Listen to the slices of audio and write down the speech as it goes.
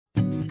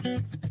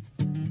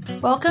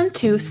Welcome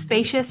to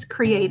Spacious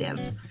Creative.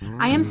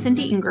 I am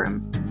Cindy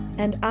Ingram.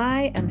 And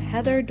I am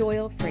Heather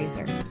Doyle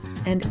Fraser.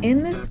 And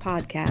in this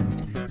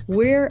podcast,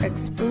 we're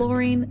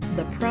exploring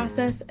the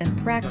process and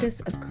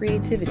practice of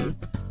creativity,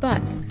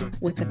 but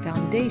with the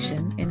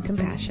foundation in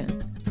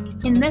compassion.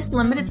 In this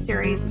limited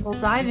series, we'll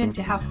dive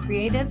into how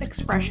creative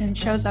expression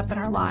shows up in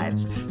our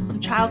lives, from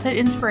childhood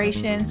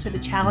inspirations to the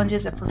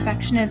challenges of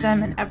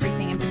perfectionism and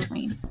everything in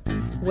between.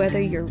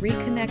 Whether you're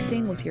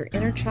reconnecting with your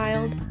inner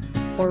child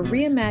or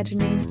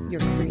reimagining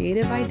your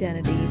creative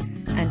identity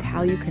and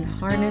how you can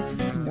harness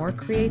more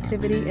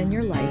creativity in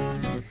your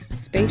life,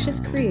 Spacious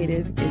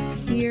Creative is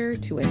here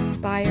to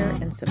inspire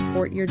and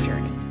support your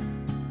journey.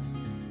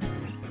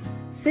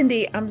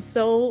 Cindy, I'm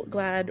so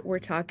glad we're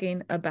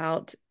talking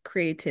about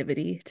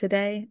creativity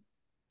today.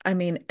 I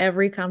mean,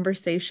 every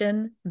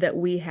conversation that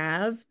we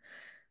have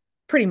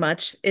pretty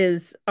much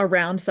is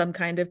around some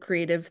kind of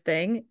creative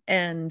thing.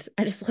 And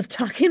I just love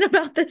talking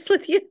about this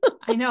with you.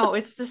 I know,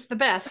 it's just the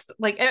best.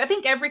 Like, I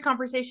think every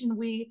conversation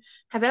we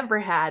have ever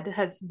had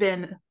has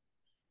been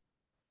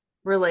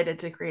related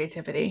to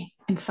creativity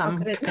in How some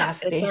could it not?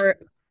 capacity.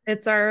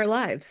 It's our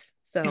lives.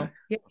 Yeah. So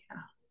yeah.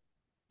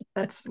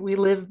 That's we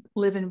live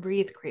and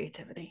breathe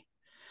creativity.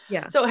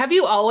 Yeah. So have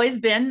you always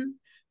been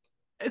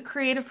a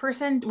creative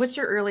person? What's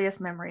your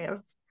earliest memory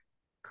of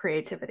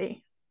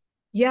creativity?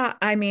 Yeah,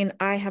 I mean,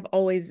 I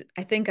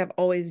think I've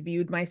always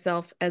viewed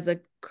myself as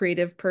a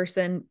creative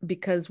person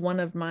because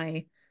one of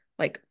my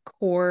like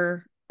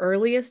core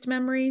earliest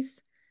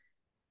memories,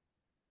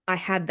 I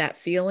had that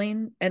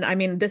feeling. And I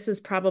mean, this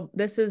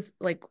is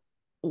like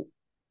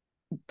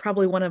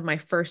probably one of my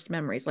first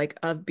memories, like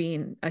of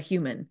being a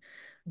human.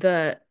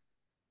 The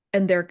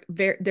and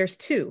there's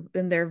two,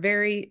 and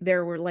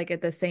there were like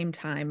at the same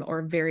time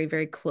or very,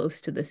 very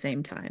close to the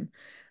same time.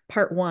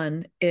 Part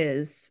one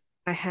is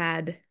I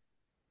had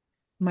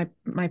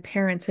my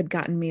parents had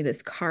gotten me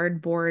this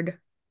cardboard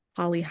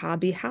Holly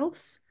Hobby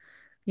house.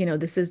 You know,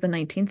 this is the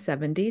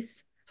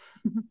 1970s,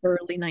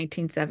 early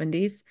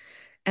 1970s.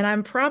 And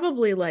I'm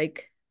probably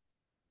like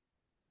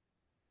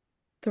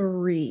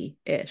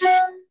three-ish,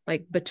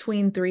 like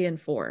between 3 and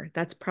 4.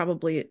 That's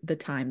probably the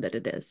time that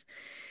it is.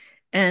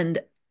 And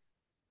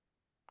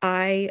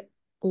I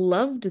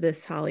loved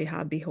this Holly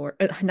Hobby horse,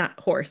 not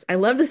horse. I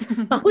love this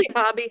Holly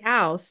Hobby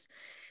house.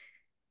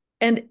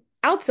 And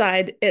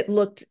outside it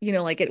looked,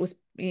 like it was,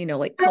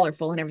 like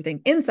colorful and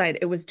everything. Inside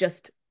it was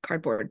just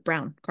cardboard,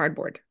 brown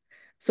cardboard.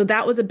 So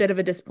that was a bit of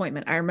a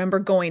disappointment. I remember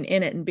going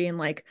in it and being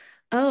like,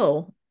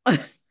 oh.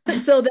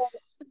 So then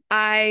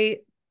I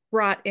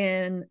brought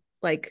in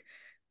like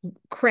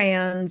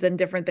crayons and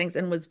different things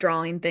and was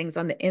drawing things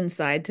on the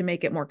inside to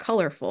make it more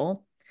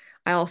colorful.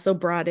 I also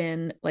brought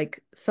in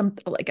like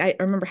I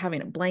remember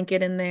having a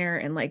blanket in there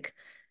and like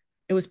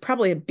it was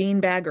probably a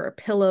beanbag or a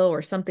pillow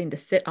or something to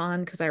sit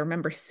on because I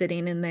remember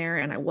sitting in there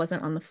and I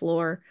wasn't on the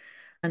floor.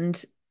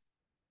 And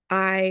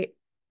I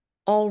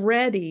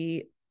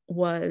already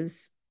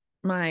was,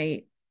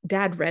 my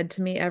dad read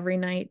to me every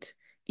night,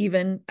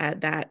 even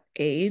at that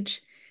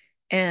age.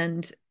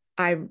 And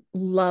I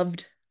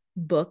loved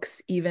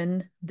books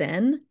even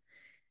then.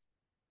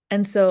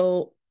 And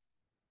so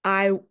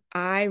I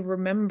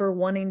remember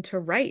wanting to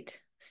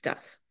write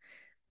stuff.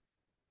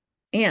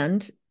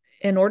 And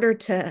in order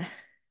to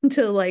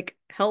to like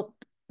help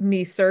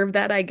me serve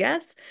that, I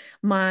guess,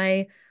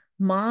 my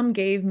mom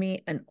gave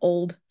me an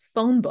old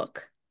phone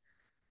book.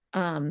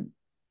 Um,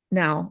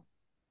 Now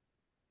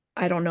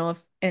I don't know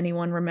if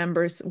anyone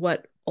remembers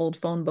what old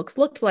phone books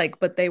looked like,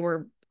 but they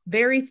were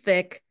very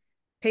thick,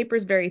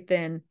 paper's very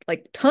thin,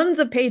 like tons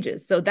of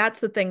pages. So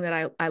that's the thing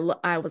that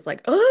I was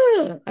like,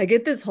 oh, I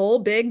get this whole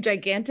big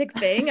gigantic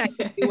thing. I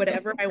can do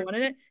whatever I want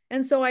in it.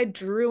 And so I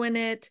drew in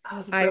it. That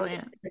was I was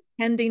brilliant.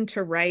 pretending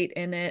to write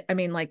in it. I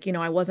mean, like,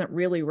 I wasn't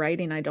really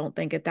writing, I don't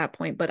think at that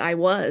point, but I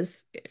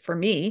was, for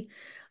me.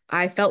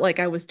 I felt like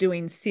I was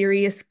doing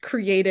serious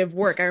creative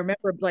work. I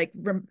remember like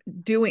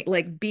doing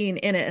like being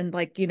in it and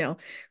like,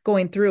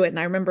 going through it. And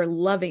I remember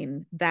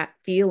loving that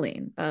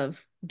feeling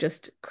of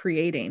just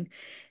creating.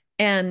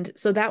 And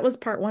so that was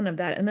part one of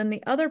that. And then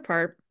the other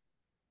part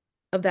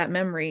of that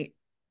memory,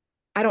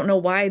 I don't know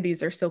why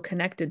these are so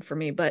connected for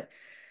me, but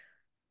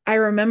I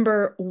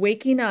remember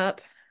waking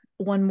up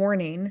one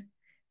morning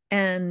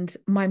and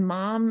my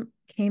mom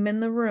came in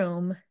the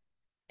room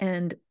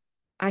and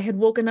I had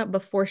woken up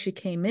before she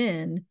came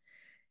in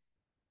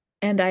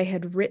and I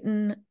had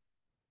written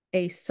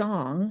a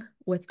song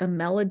with a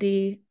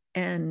melody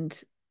and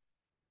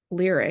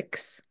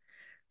lyrics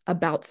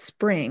about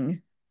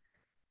spring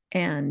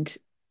and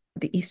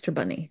the Easter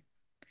Bunny.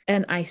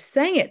 And I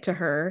sang it to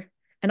her,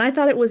 and I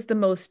thought it was the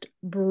most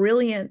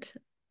brilliant.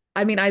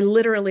 I mean, I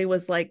literally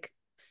was like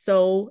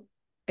so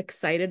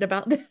excited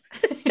about this.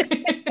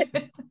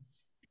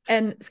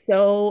 And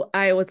so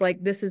I was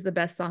like, this is the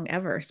best song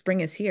ever.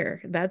 Spring is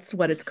here. That's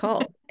what it's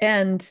called.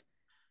 And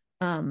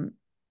um,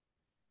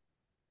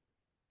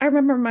 I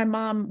remember my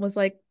mom was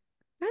like,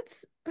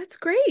 that's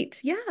great.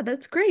 Yeah,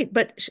 that's great.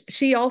 But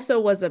she also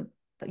was a,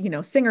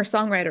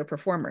 singer-songwriter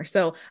performer.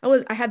 So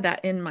I had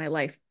that in my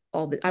life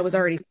I was Mhm.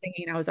 already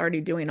singing, I was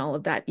already doing all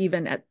of that,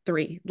 even at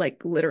 3,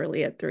 like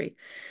literally at 3.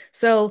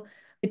 So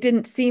it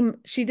didn't seem,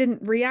 she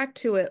didn't react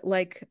to it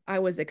like I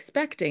was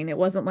expecting. It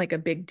wasn't like a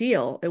big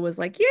deal. It was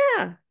like,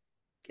 yeah,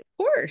 of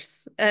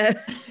course.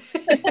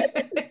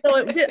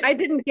 So I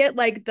didn't get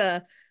like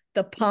the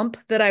pump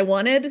that I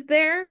wanted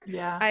there.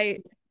 Yeah. I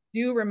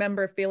do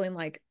remember feeling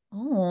like,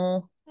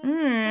 oh,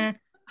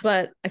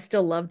 but I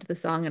still loved the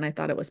song and I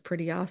thought it was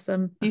pretty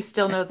awesome. You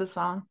still know the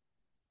song?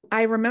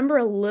 I remember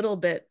a little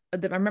bit. I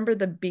remember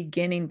the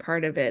beginning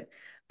part of it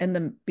and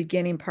the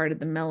beginning part of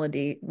the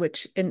melody,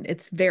 which and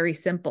it's very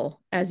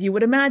simple, as you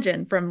would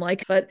imagine from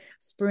like, but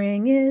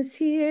spring is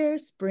here,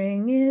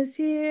 spring is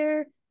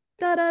here.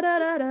 Da da da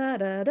da da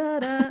da da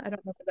da. I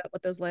don't remember that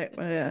what those like.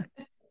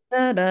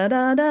 Da da da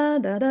da da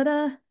da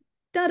da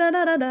da da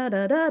da da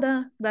da da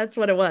da. That's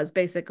what it was,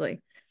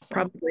 basically. Awesome.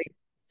 Probably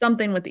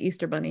something with the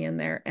Easter Bunny in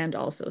there and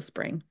also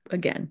spring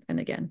again and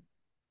again.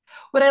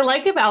 What I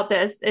like about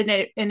this, and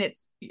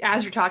it's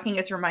as you're talking,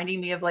 it's reminding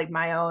me of like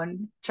my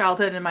own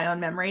childhood and my own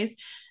memories.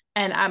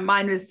 And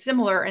mine was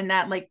similar in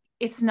that like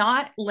it's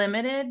not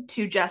limited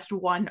to just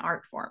one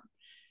art form.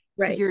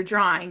 You're Right.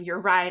 drawing, you're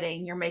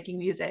writing, you're making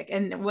music.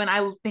 And when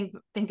I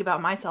think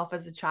about myself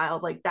as a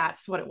child, like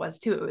that's what it was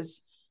too.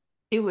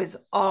 It was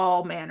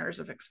all manners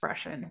of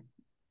expression.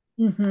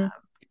 Hmm.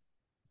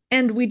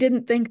 And we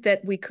didn't think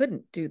that we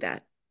couldn't do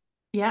that.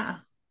 Yeah,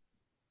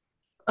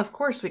 of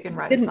course we can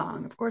write a Didn't,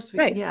 song. Of course we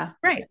can. right, Yeah.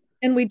 right.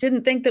 And we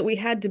didn't think that we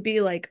had to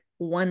be like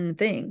one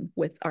thing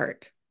with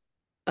art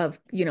of,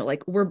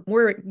 like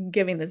we're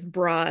giving this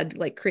broad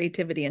like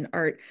creativity and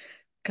art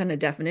kind of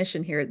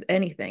definition here,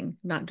 anything,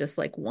 not just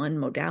like one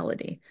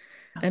modality.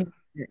 And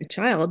you're a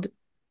child,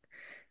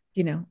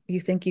 you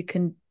think you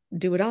can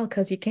do it all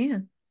because you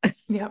can.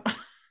 Yep.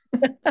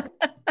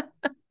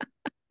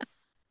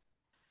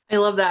 I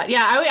love that.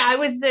 Yeah, I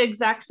was the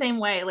exact same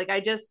way. Like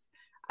I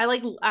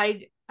like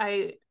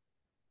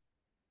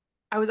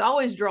I was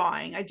always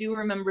drawing. I do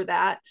remember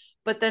that.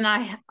 But then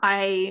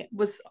I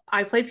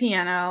played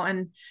piano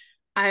and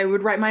I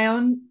would write my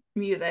own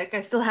music.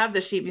 I still have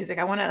the sheet music.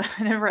 I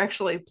never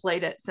actually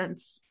played it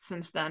since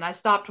then. I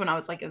stopped when I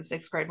was like in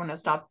 6th grade when it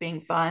stopped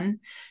being fun.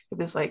 It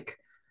was like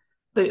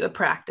the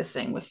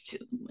practicing was too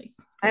like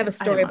I have a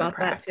I didn't story want to about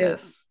that too.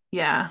 practice.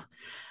 Yeah.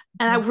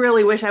 And I Mhm.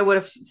 really wish I would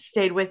have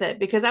stayed with it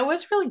because I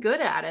was really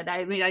good at it.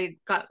 I mean, I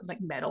got like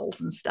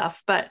medals and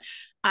stuff, but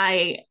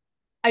I,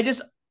 I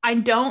just, I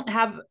don't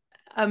have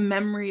a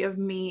memory of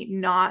me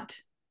not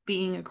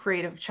being a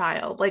creative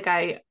child. Like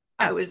I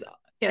Yeah, was,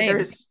 yeah, same.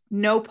 there's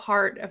no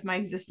part of my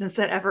existence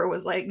that ever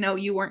was like, no,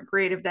 you weren't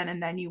creative then,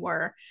 and then you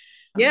were.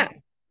 Yeah.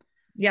 Um,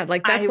 Yeah,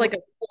 like that's I like a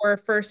core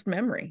first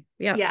memory.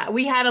 Yeah. Yeah,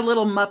 we had a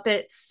little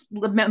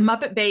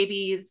Muppet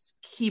Babies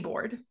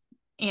keyboard,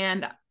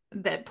 and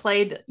that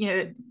played,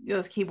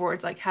 those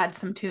keyboards like had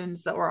some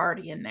tunes that were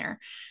already in there.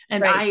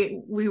 And Right.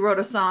 we wrote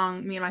a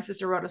song, me and my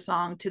sister wrote a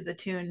song to the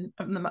tune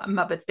of the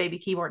Muppets Baby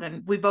keyboard,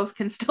 and we both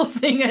can still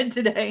sing it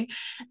today.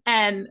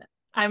 And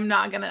I'm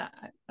not gonna,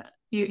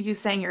 you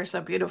sang You're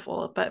So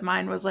Beautiful, but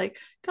mine was like,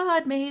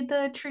 God made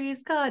the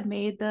trees, God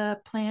made the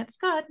plants,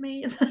 God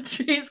made the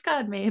trees,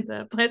 God made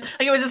the plants.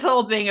 Like it was this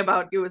whole thing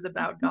about it was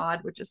about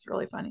God, which is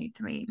really funny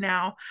to me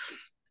now.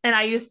 And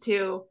I used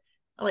to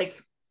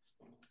like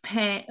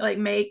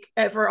make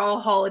for all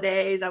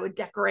holidays, I would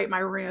decorate my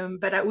room,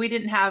 but we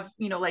didn't have,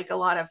 like a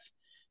lot of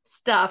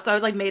stuff. So I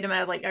was like made them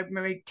out of like I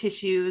remember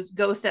tissues,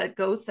 go set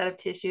of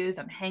tissues.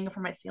 I'm hanging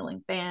from my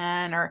ceiling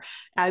fan, or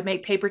I would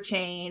make paper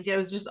chains. It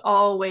was just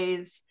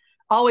always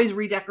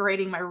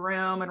redecorating my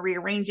room and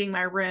rearranging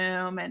my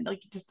room and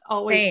like just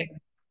always Same.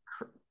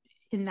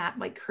 in that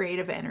like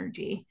creative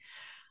energy.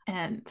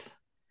 And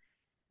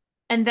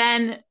and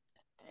then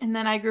and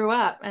then I grew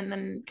up and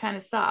then kind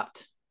of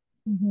stopped.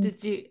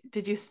 Mhm.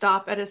 Did you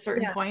stop at a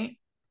certain Yeah. point?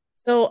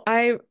 So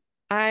I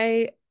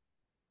I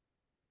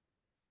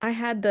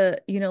had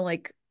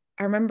like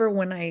I remember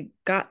when I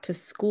got to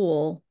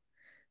school,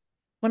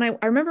 when I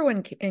remember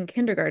when in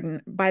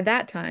kindergarten, by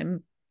that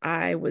time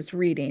I was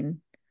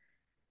reading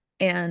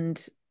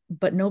and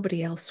but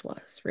nobody else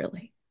was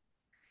really.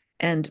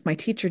 And my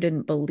teacher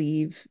didn't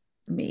believe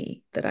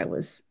me that I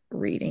was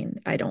reading,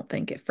 I don't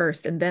think at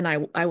first. And then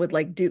I would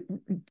like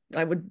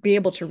I would be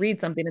able to read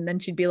something and then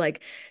she'd be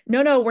like,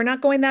 "No, no, we're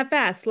not going that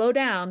fast. Slow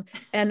down."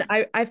 And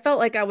I felt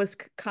like I was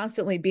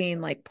constantly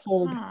being like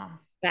pulled Huh.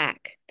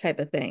 back type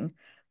of thing.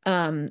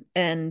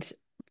 And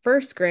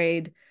first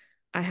grade,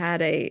 I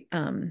had a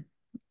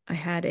I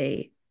had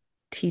a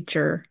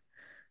teacher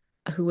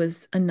who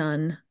was a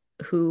nun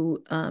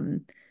who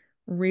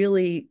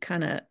really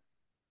kind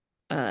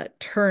of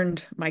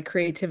turned my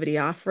creativity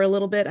off for a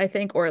little bit, I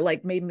think, or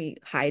like made me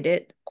hide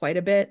it quite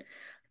a bit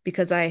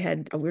because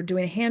we were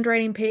doing a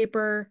handwriting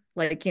paper,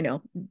 like,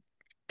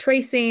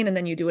 tracing, and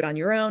then you do it on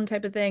your own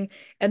type of thing.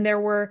 And there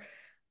were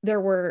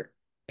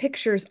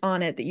pictures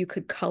on it that you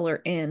could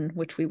color in,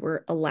 which we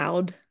were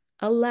allowed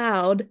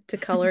to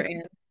color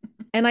in.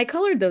 And I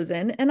colored those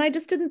in, and I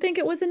just didn't think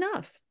it was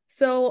enough.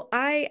 So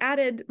I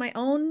added my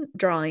own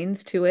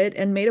drawings to it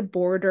and made a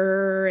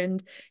border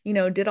and,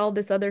 did all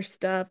this other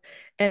stuff.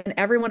 And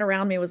everyone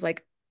around me was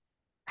like,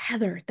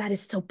 Heather, that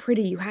is so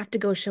pretty. You have to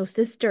go show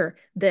sister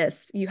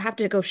this. You have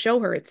to go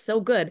show her. It's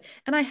so good.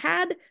 And I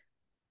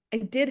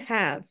did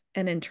have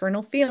an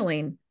internal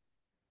feeling,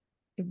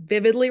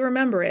 vividly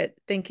remember it,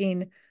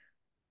 thinking,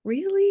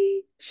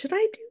 really? Should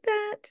I do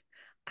that?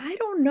 I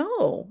don't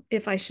know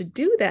if I should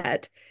do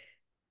that.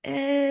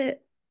 Uh,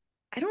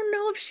 I don't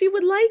know if she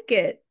would like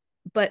it.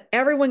 But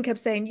everyone kept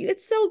saying,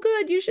 it's so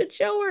good. You should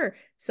show her.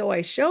 So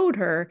I showed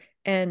her,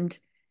 and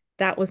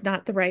that was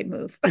not the right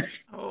move.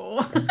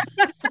 Oh.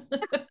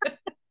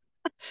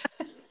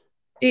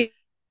 She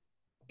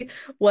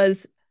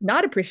was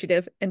not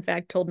appreciative. In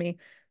fact, told me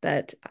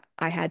that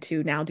I had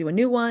to now do a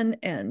new one.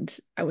 And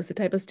I was the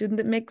type of student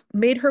that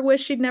made her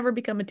wish she'd never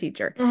become a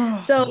teacher.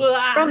 So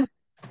Oh. from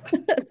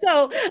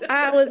so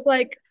I was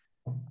like,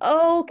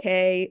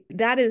 okay,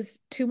 that is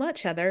too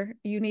much, Heather.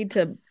 You need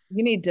to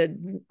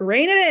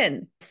rein it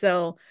in.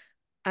 So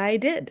I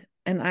did.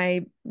 And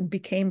I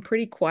became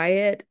pretty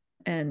quiet.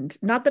 And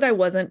not that I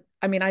wasn't,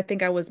 I mean, I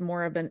think I was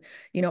more of an,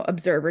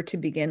 observer to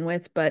begin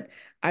with, but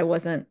I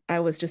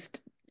was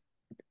just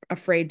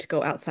afraid to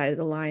go outside of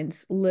the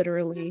lines,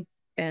 literally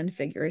and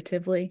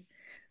figuratively.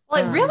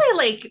 Well, it Um, really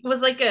like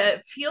was like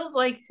a feels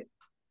like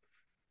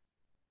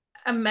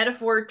a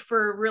metaphor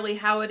for really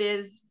how it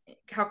is,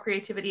 how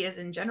creativity is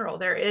in general.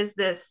 There is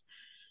this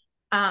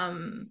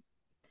um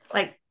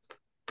like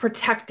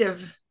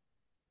protective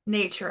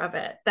nature of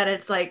it, that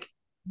it's like,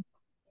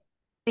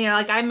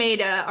 like I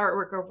made a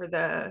artwork over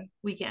the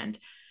weekend,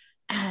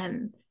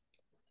 and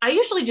I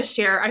usually just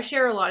I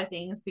share a lot of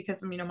things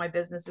because my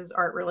business is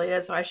art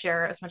related, so I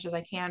share as much as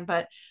I can.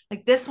 But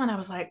like this one, I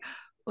was like,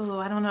 oh,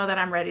 I don't know that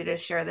I'm ready to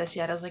share this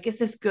yet. I was like, is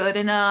this good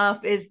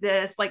enough? Is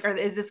this like,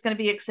 is this going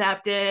to be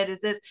accepted?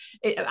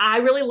 I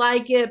really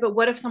like it, but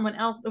what if someone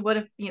else, what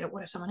if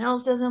someone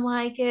else doesn't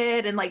like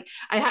it? And like,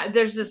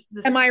 there's this,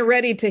 am I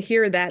ready to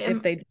hear that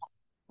if they,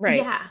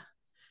 right? yeah,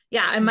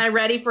 yeah. Am I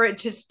ready for it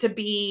just to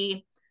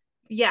be,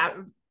 yeah,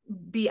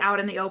 be out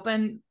in the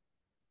open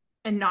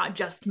and not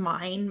just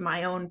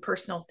my own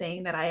personal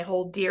thing that I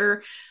hold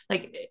dear?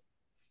 Like,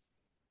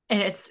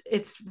 and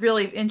it's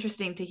really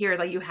interesting to hear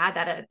like you had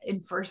that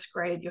in first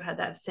grade, you had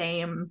that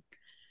same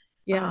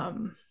Yeah.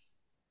 um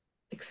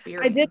I did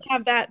experience.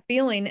 have that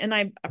feeling, and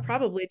I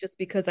probably just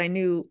because I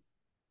knew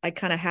I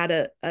kind of had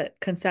a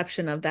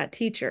conception of that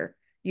teacher,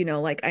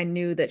 like I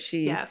knew that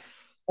she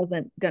Yes.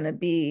 wasn't going to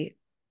be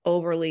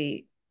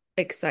overly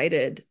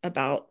excited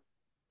about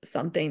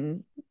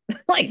something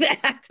like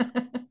that.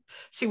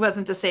 She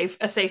wasn't a safe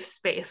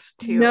space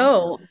to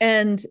No.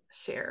 And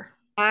share.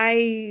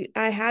 I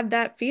had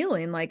that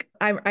feeling like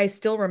I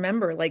still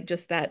remember like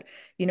just that,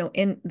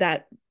 in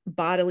that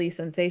bodily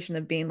sensation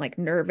of being like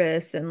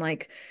nervous and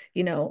like,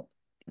 you know,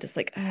 just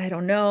like I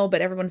don't know,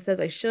 but everyone says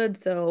I should.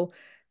 So,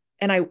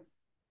 and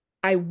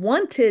I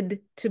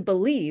wanted to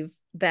believe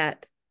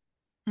that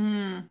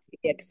Mm.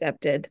 he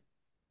accepted,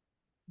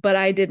 but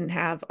I didn't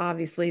have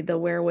obviously the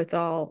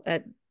wherewithal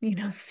at,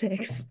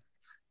 6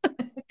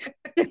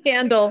 to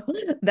handle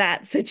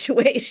that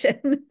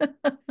situation.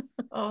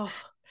 Oh,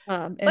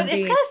 but And it's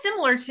being kind of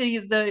similar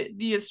to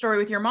the story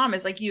with your mom.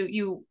 Is like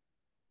you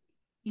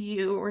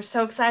were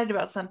so excited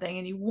about something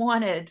and you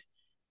wanted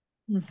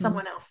Mhm.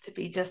 someone else to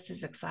be just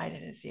as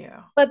excited as you.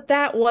 But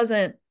that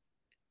wasn't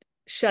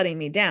shutting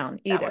me down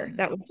That either. one,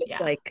 That was just yeah.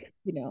 like,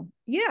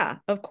 yeah,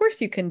 of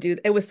course you can do.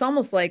 It was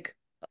almost like,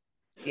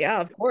 yeah,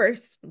 of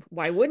course.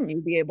 Why wouldn't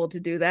you be able to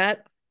do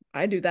that?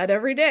 I do that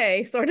every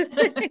day, sort of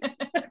thing.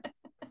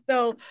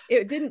 So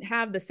it didn't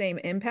have the same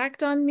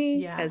impact on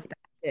me Yeah, as that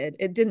did.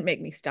 It didn't make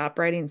me stop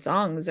writing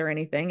songs or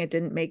anything. It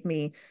didn't make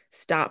me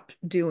stop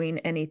doing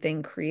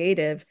anything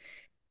creative.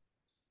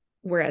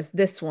 Whereas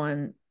this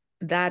one,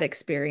 that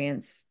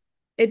experience,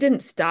 it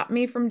didn't stop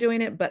me from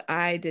doing it, but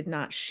I did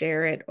not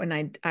share it.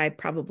 And I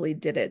probably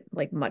did it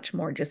like much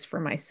more just for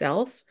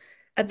myself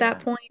at that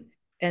yeah, point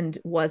and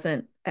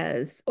wasn't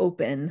as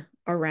open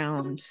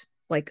around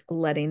like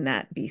letting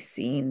that be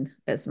seen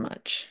as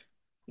much.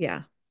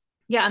 Yeah.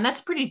 yeah. And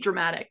that's pretty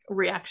dramatic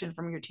reaction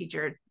from your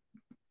teacher.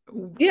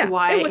 Yeah. It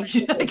Why was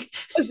stupid. like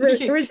It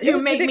you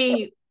was make ridiculous.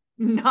 me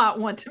not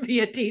want to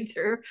be a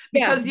teacher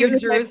Yeah. because You're you the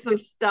drew type some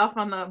of, stuff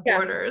on the yeah.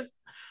 borders.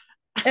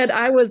 And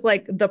I was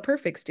like the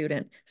perfect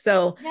student.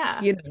 So,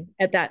 Yeah,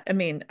 at that, I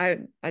mean, I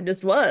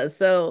just was.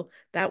 So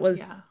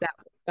yeah. that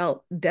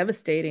felt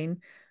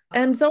devastating.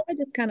 And Oh, so I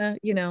just kind of,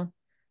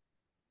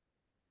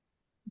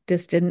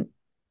 just didn't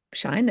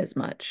shine as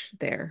much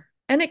there.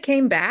 And it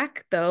came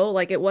back though,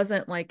 like it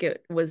wasn't like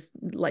it was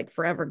like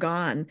forever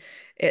gone.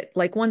 It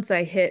like once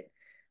I hit,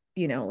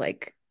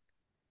 like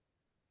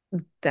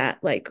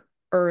that like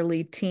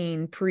early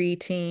teen,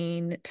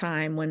 preteen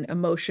time when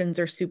emotions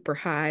are super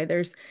high,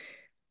 there's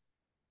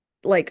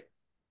like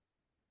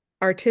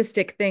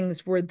artistic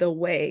things were the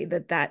way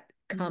that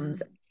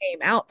mm, came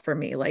out for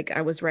me. Like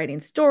I was writing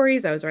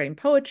stories, I was writing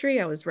poetry,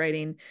 I was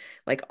writing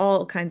like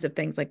all kinds of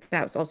things like that.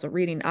 I was also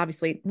reading.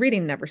 Obviously,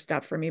 reading never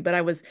stopped for me, but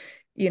I was,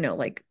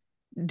 like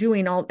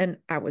doing all, and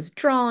I was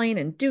drawing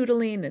and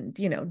doodling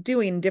and,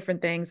 doing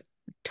different things,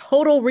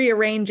 total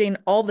rearranging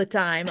all the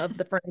time of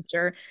the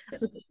furniture.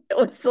 It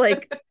was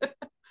like,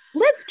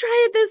 let's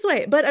try it this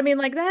way. But I mean,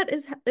 like that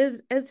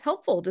is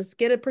helpful. Just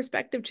get a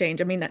perspective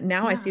change. I mean,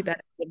 now I see Yeah.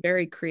 that as a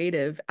very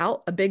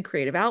a big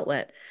creative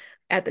outlet.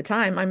 At the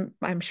time,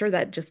 I'm sure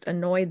that just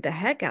annoyed the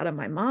heck out of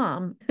my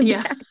mom.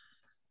 Yeah.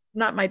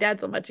 Not my dad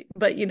so much,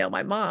 but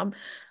my mom.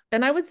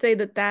 And I would say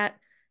that that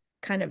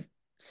kind of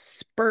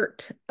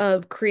spurt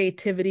of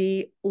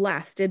creativity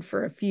lasted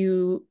for a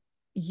few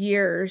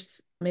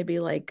years, maybe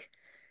like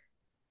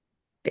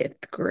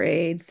fifth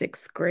grade,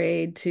 sixth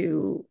grade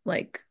to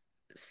like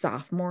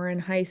sophomore in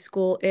high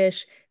school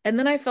ish. And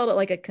then I felt it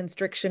like a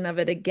constriction of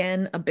it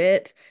again a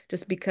bit,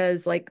 just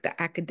because like the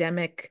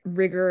academic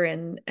rigor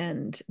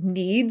and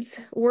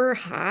needs were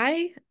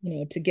high,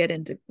 to get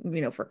into,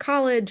 for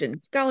college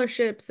and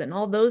scholarships and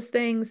all those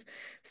things.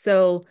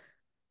 So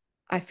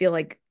I feel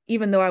like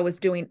even though I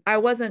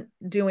wasn't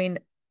doing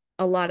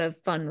a lot of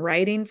fun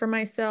writing for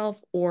myself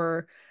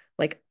or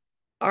like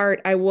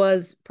art, I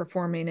was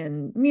performing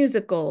in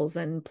musicals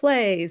and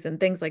plays and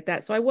things like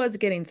that. So I was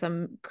getting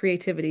some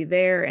creativity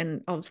there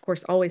and of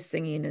course always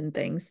singing and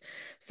things.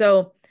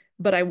 So,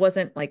 but I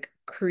wasn't like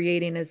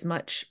creating as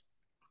much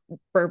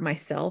for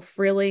myself,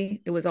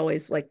 really. It was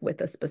always like with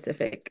a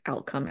specific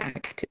outcome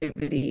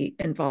activity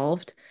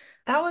involved.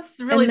 That was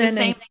really And the then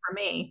same for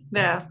me.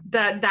 Yeah,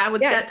 yeah,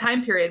 that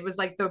time period was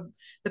like the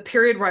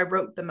period where I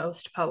wrote the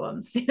most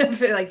poems.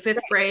 Like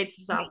fifth grade to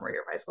right. sophomore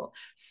year of high school.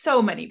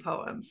 So many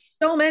poems.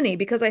 So many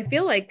because I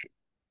feel like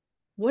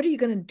what are you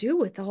going to do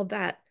with all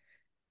that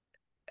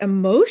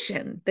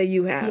emotion that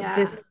you have Yeah,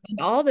 this and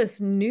all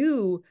these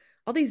new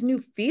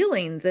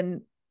feelings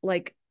and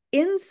like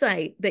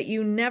insight that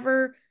you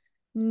never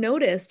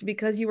noticed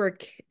because you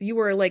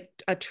were like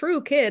a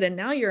true kid and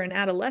now you're an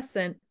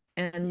adolescent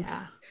and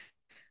yeah,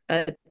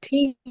 a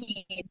teen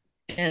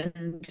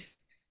and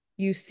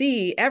you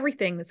see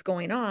everything that's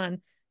going on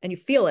and you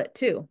feel it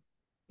too.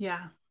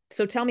 yeah.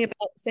 So tell me a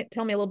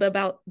little bit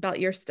about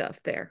your stuff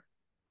there.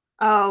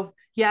 Oh,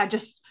 yeah.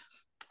 Just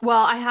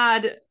well, I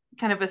had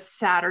kind of a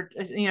sadder,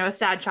 a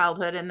sad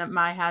childhood, and that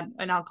I had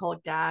an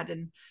alcoholic dad,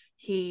 and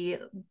he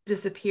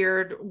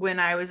disappeared when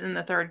I was in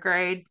the third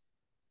grade,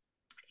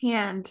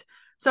 and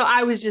so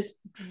I was just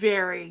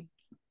very,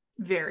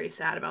 very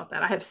sad about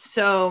that. I have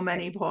so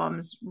many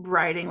poems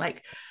writing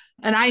like,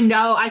 and I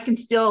know I can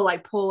still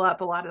like pull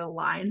up a lot of the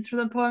lines for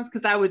the poems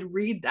because I would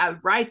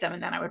write them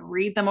and then I would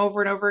read them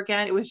over and over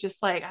again. It was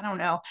just like, I don't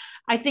know.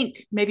 I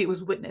think maybe it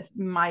was witness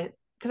my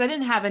because I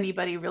didn't have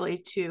anybody really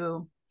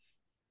to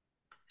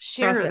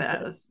share Process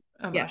it. those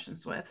Yeah.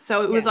 emotions with.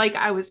 So it was Yeah. like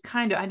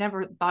I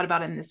never thought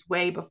about it in this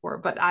way before,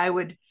 but I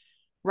would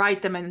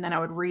write them and then I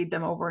would read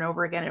them over and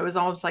over again. It was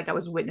almost like I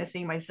was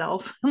witnessing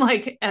myself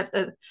like at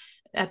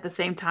the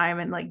same time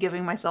and like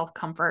giving myself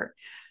comfort.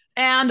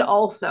 And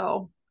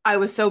also, I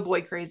was so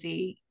boy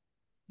crazy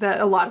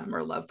that a lot of them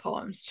are love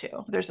poems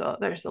too. There's a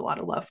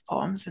lot of love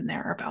poems in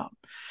there about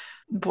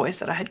boys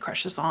that I had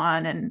crushes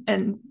on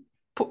and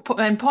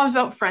poems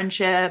about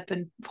friendship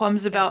and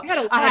poems Yeah. about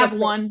I have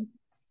one.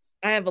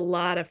 I have a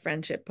lot of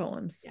friendship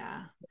poems.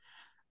 Yeah.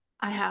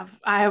 I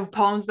have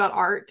poems about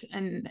art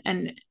and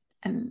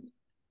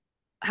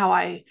how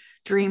I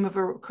dream of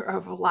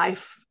a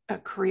life, a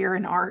career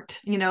in art.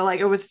 Like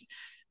it was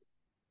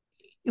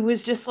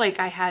just like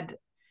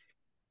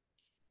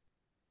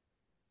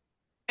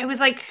it was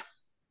like,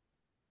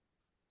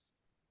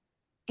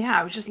 yeah,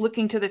 I was just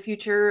looking to the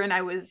future and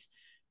I was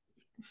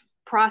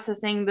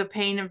processing the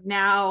pain of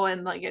now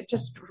and like it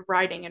just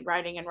writing and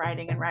writing and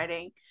writing and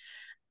writing.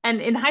 And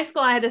in high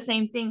school, I had the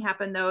same thing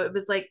happen though. It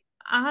was like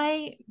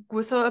I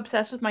was so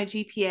obsessed with my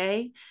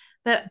GPA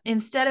that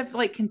instead of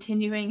like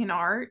continuing in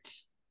art,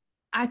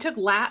 I took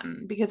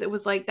Latin because it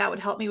was like that would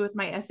help me with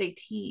my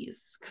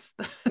SATs because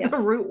Yeah. the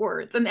root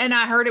words. And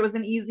I heard it was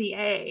an easy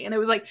A. And it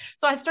was like,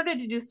 so I started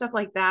to do stuff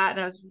like that. And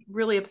I was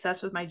really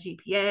obsessed with my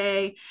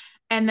GPA.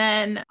 And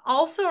then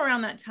also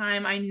around that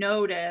time, I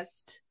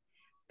noticed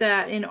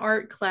that in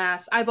art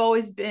class, I've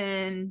always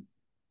been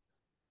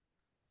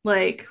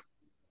like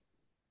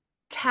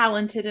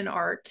talented in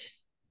art,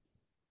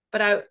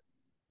 but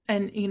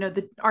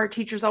the art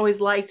teachers always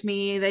liked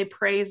me, they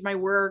praised my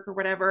work or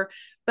whatever,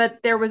 but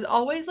there was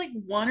always like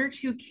one or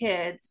two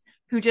kids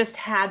who just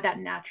had that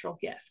natural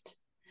gift.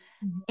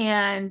 Mhm.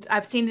 And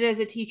I've seen it as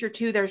a teacher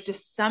too. There's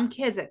just some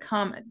kids that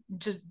come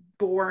just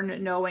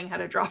born knowing how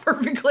to draw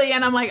perfectly,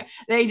 and I'm like,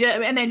 they just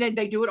and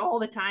they do it all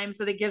the time,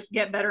 so they just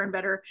get better and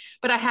better.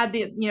 But I had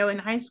in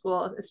high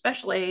school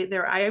especially,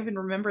 there I even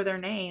remember their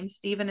names,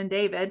 Stephen and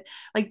David.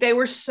 Like they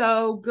were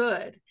so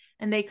good,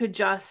 and they could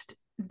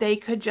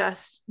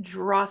just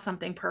draw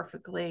something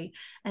perfectly,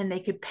 and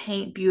they could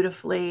paint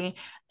beautifully,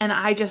 and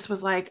I just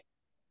was like,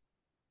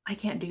 I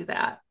can't do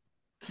that.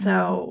 Mhm.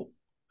 So,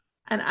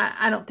 and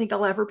I don't think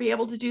I'll ever be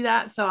able to do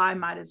that. So I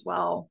might as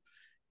well,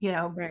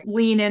 Right.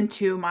 lean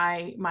into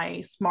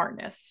my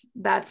smartness.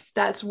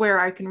 That's where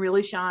I can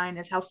really shine,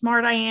 is how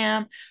smart I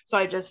am. So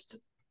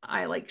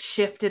I like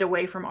shifted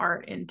away from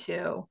art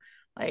into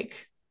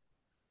like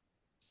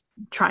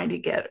trying to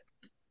get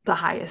the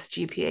highest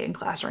GPA and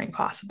class rank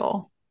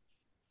possible.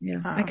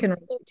 Yeah, I can Um,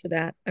 relate to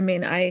that. I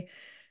mean, I,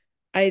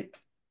 I,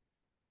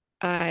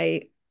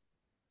 I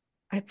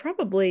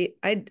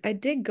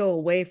did go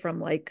away from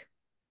like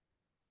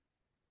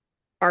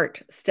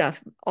art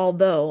stuff,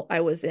 although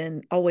I was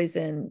in always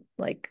in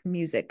like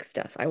music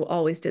stuff. I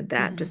always did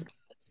that mhm. just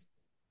because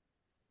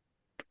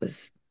it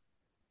was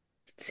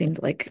it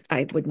seemed like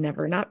I would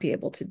never not be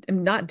able to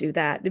not do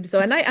that. So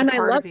It's just a and I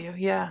part love of you.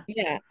 Yeah.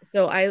 yeah.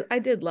 So I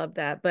did love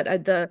that, but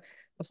the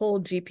whole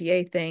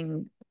GPA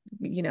thing,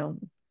 you know,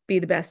 be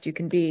the best you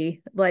can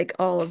be, like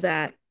all of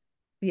that.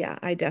 Yeah,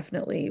 I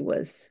definitely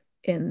was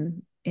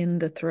in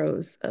the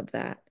throes of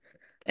that.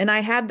 And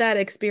I had that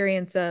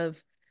experience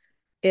of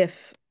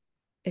if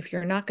if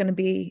you're not going to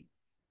be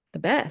the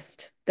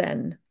best,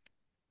 then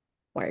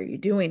why are you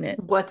doing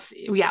it?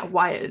 Yeah,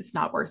 why it's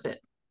not worth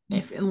it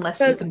if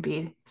unless you Because can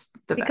be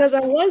the because I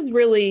best. was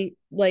really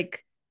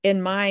like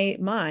in my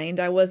mind,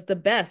 I was the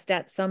best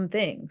at some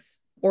things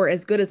or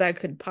as good as I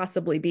could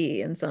possibly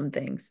be in some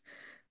things.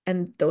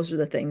 And those are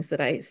the things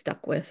that I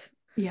stuck with.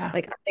 Yeah.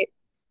 Like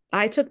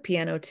I took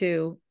piano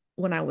too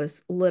when I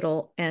was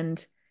little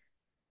and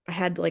I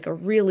had like a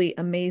really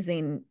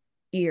amazing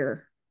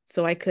ear.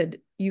 So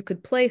you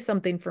could play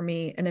something for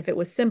me. And if it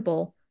was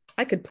simple,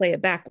 I could play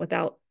it back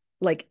without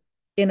like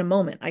in a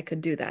moment, I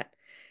could do that.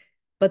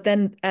 But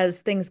then as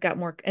things got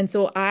more, and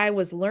so I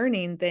was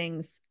learning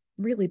things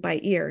really by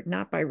ear,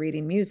 not by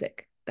reading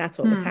music. That's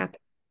what was Hmm. happening.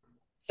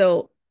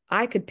 So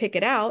I could pick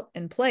it out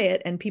and play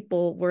it, and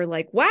people were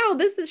like, wow,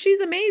 she's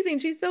amazing.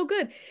 She's so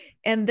good.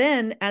 And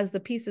then as the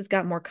pieces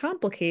got more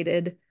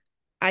complicated,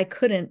 I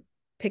couldn't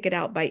pick it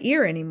out by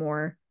ear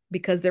anymore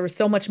because there was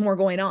so much more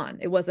going on.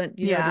 It wasn't,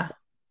 you know, Yeah. just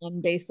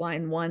one bass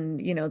line, one,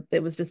 you know,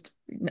 it was just,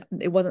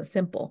 it wasn't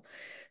simple.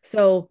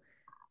 So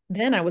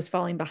then I was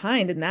falling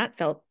behind and that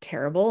felt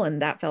terrible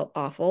and that felt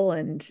awful.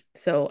 And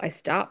so I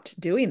stopped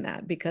doing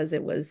that because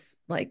it was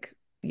like,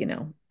 you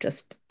know,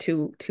 just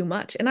too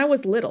much. And I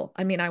was little.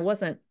 I mean, I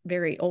wasn't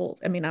very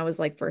old. I mean, I was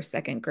like first,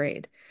 second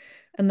grade.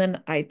 And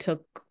then I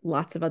took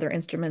lots of other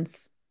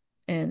instruments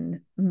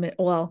and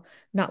well,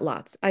 not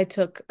lots. I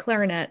took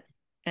clarinet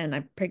and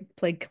I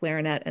played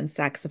clarinet and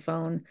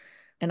saxophone.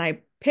 And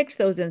I picked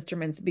those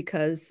instruments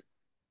because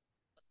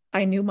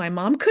I knew my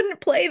mom couldn't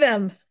play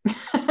them.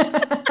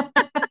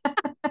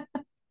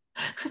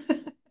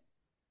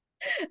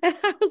 And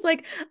I was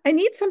like, I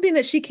need something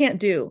that she can't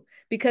do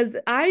because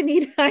I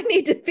need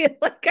to feel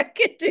like I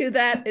can do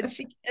that and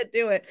she can't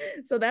do it.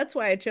 So that's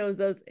why I chose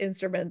those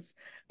instruments.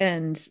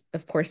 And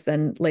of course,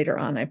 then later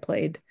on I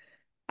played.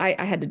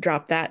 I had to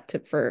drop that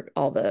for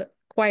all the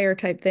choir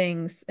type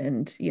things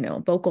and you know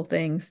vocal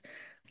things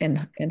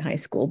in high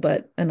school.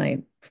 But and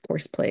I of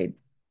course played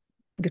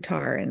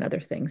guitar and other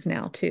things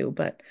now too.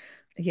 But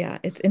yeah,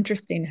 it's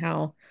interesting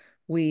how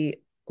we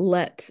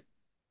let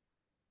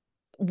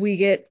we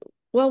get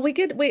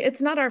we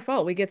it's not our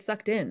fault. We get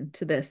sucked in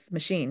to this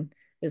machine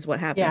is what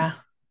Yeah. happens.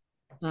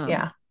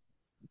 Yeah.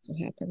 That's what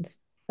happens.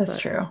 That's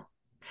But true.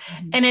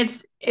 mhm. And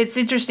it's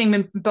interesting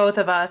when both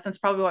of us, that's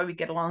probably why we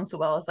get along so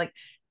well, is like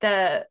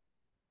the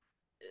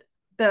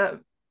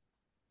the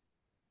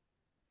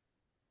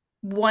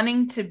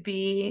wanting to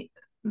be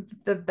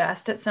the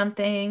best at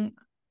something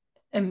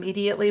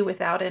immediately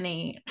without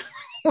any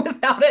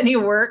without any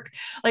work.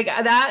 Like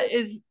that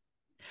is,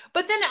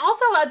 but then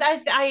also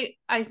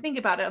I think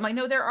about it. I'm like,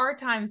 no, there are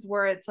times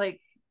where it's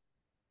like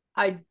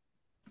I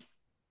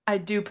I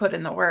do put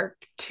in the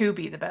work to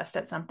be the best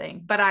at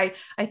something, but I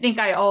think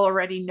I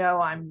already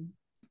know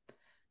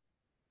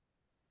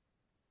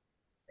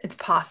it's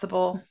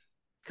possible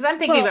because I'm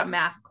thinking Well, about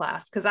math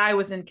class because I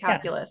was in yeah,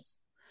 calculus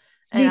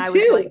and me I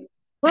was like, too.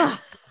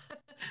 Ah,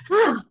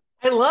 ah.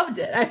 I loved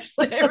it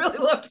actually. I really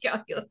loved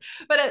calculus,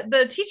 but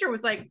the teacher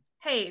was like,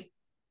 "Hey,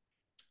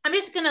 I'm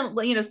just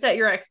gonna set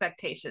your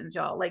expectations,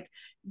 y'all. Like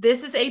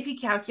this is AP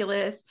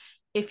calculus.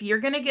 If you're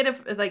gonna get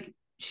a like."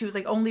 She was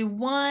like, only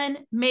one,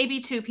 maybe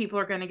two people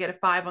are going to get a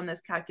 5 on this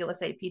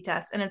calculus AP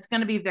test, and it's going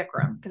to be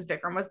Vikram because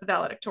Vikram was the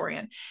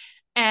valedictorian.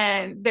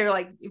 And they're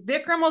like,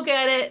 Vikram will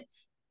get it.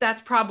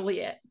 That's probably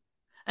it.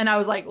 And I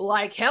was like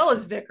hell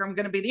is Vikram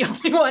going to be the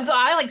only one? So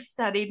I like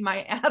studied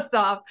my ass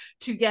off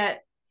to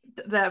get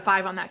the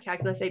 5 on that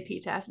calculus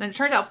AP test. And it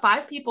turns out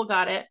 5 people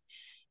got it.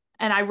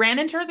 And I ran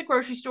into her at the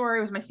grocery store.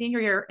 It was my senior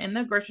year in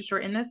the grocery store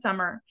in the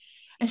summer.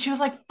 And she was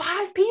like,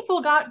 5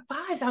 people got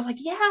 5s. I was like,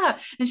 yeah.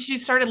 And she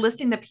started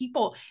listing the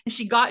people. And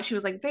she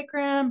was like,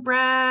 Vikram,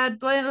 Brad,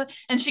 blah, blah.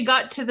 And she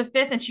got to the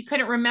 5th and she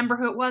couldn't remember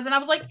who it was. And I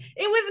was like,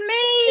 it was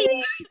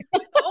me.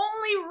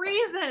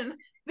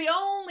 The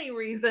only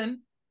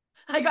reason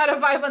I got a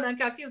 5 on that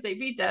calculus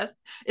AP test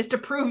is to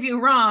prove you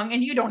wrong.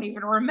 And you don't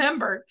even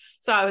remember.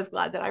 So I was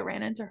glad that I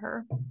ran into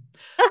her.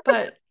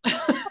 But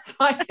so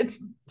I could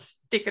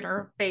stick in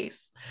her face.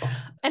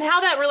 And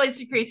how that relates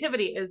to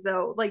creativity is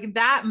though, like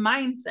that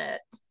mindset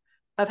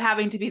of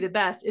having to be the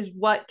best is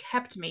what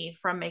kept me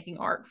from making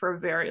art for a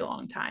very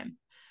long time.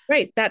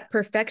 Right. That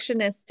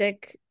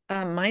perfectionistic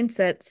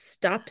mindset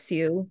stops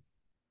you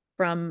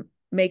from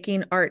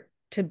making art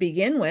to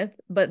begin with,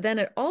 but then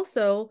it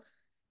also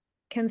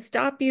can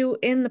stop you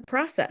in the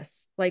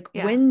process. Like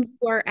Yeah. when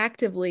you are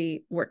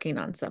actively working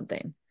on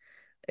something,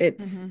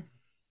 it's Mm-hmm.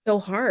 so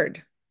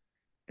hard.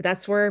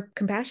 That's where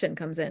compassion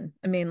comes in.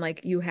 I mean,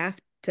 like you have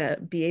to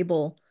be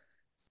able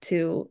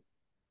to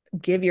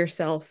give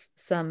yourself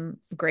some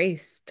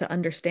grace to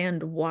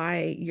understand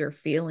why you're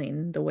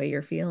feeling the way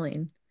you're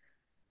feeling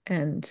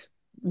and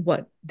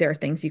what there are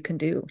things you can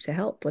do to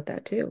help with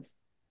that too.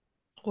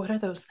 What are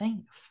those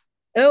things?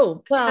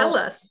 Oh, Tell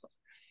us.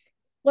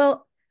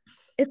 well,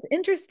 it's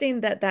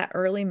interesting that that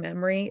early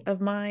memory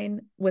of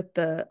mine with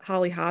the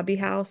Holly Hobby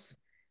House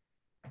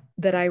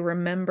that I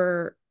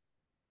remember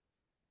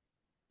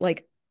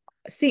like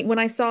see when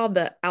I saw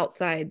the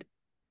outside,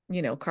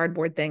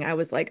 cardboard thing, I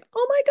was like,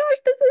 "Oh my gosh,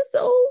 this is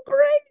so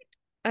great."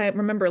 I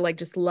remember like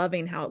just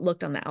loving how it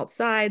looked on the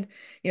outside.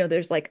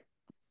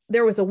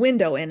 There was a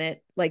window in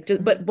it, like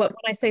just, Mm-hmm. but when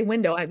I say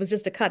window, I was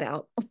just a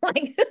cutout.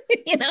 Like,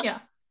 you know. Yeah.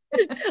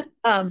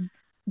 Um,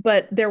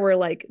 but there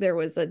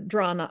was a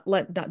drawn not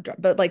drawn,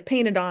 but like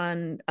painted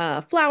on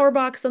flower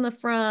box on the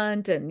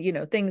front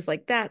and things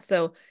like that.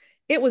 So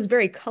it was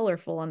very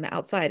colorful on the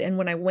outside. And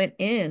when I went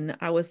in,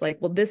 I was like,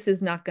 well, this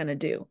is not gonna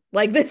do.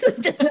 Like this is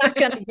just not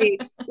gonna be,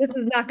 this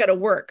is not gonna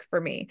work for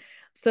me.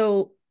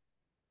 So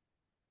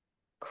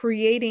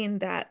creating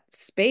that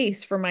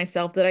space for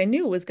myself that I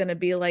knew was going to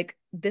be like,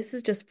 this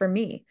is just for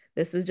me.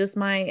 This is just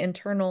my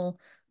internal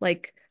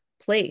like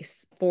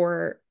place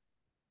for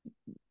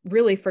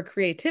really for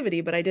creativity,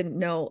 but I didn't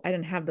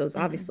have those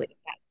Mm-hmm. obviously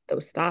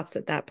those thoughts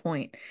at that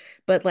point.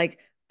 But like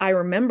I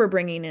remember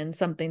bringing in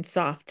something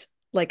soft,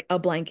 like a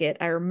blanket.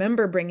 I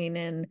remember bringing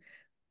in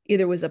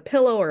either was a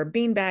pillow or a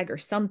beanbag or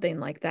something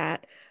like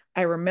that.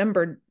 I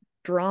remember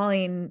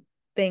drawing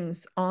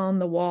things on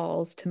the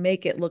walls to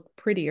make it look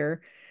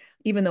prettier,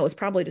 even though it was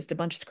probably just a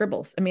bunch of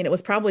scribbles. I mean, it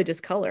was probably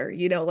just color,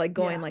 like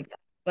going Yeah. like that,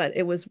 but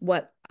it was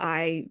what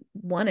I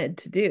wanted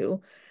to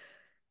do.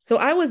 So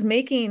I was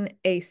making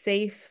a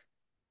safe,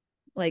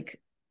 like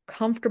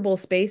comfortable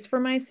space for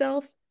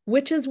myself,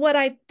 which is what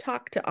I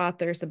talk to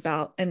authors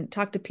about and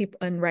talk to people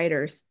and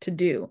writers to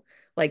do.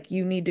 Like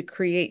you need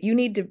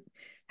to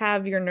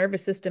have your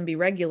nervous system be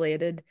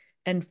regulated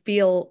and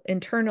feel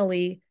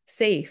internally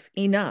safe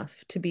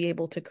enough to be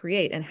able to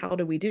create. And how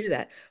do we do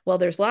that? Well,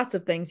 there's lots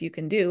of things you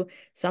can do,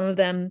 some of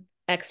them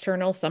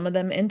external, some of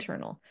them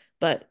internal,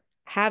 but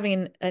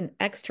having an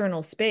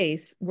external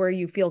space where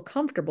you feel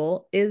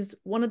comfortable is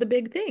one of the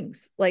big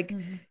things. Like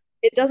Mm-hmm.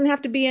 it doesn't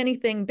have to be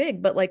anything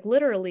big, but like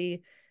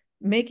literally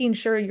making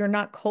sure you're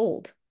not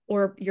cold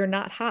or you're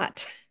not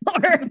hot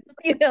or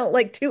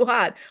like too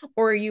hot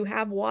or you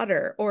have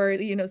water or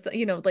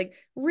like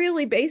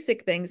really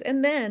basic things.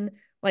 And then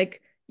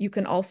like you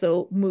can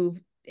also move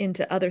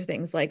into other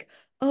things like,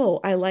 oh,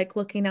 I like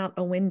looking out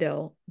a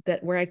window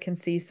that where I can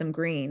see some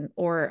green,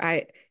 or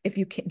if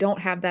you don't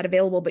have that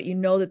available but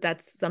that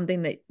that's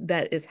something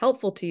that is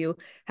helpful to you,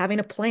 having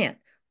a plant,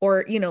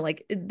 or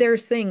like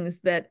there's things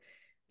that,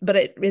 but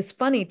it is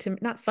funny to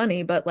not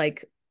funny, but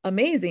like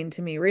amazing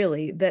to me,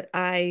 really, that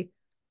I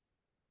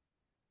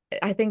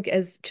think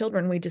as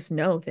children we just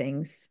know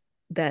things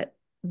that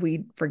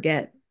we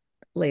forget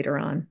later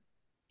on.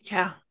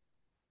 Yeah.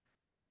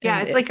 Yeah.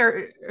 And It's like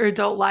our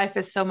adult life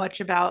is so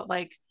much about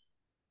like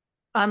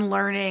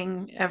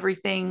unlearning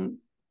everything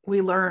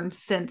we learned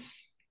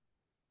since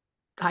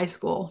high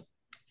school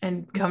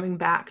and coming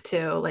back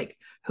to like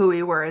who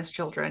we were as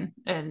children.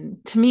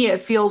 And to me,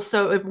 it feels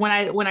so when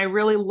I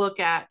really look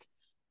at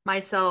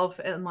myself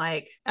in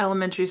like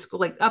elementary school,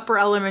 like upper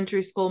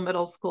elementary school,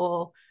 middle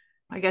school,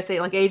 I guess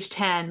like age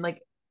 10,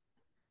 like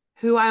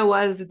who I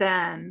was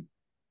then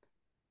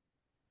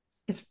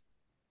is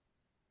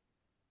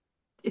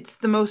it's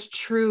the most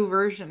true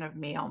version of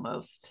me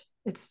almost.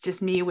 It's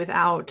just me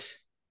without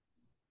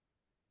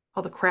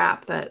all the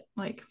crap that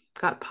like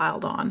got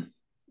piled on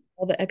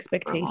all the for a long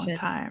expectation,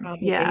 time.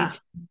 Yeah.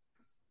 obligation,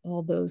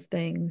 all those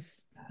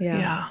things. Yeah.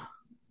 Yeah.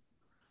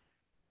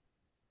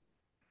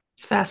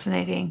 It's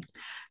fascinating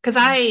because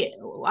Yeah.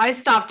 I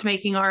stopped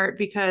making art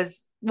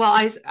because well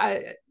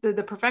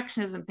the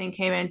perfectionism thing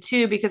came in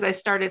too because I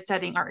started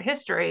studying art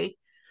history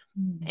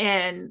Mm.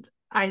 and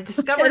I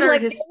discovered And art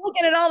like history. you're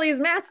looking at all these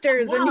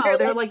masters and No, you're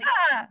they're like, like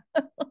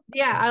ah.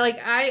 yeah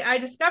I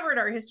discovered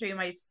art history in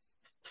my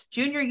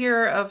junior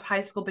year of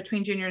high school.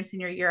 Between junior and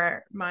senior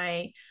year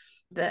my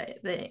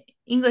the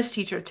English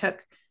teacher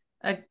took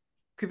a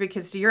group of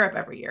kids to Europe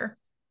every year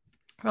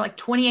for like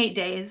 28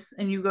 days,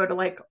 and you go to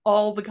like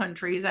all the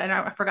countries.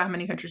 I forgot how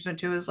many countries we went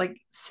to. It was like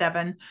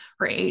 7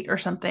 or 8 or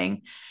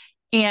something.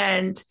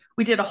 And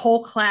we did a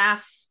whole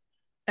class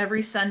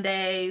every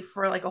Sunday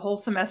for like a whole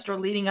semester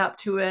leading up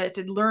to it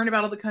to learn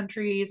about all the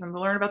countries and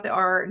learn about the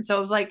art. And so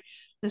it was like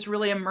this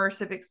really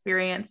immersive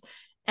experience.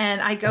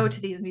 And I go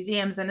to these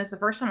museums, and it's the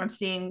first time I'm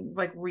seeing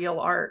like real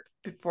art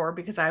before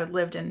because I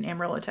lived in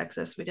Amarillo,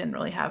 Texas. We didn't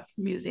really have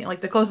museum.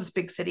 Like the closest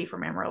big city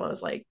from Amarillo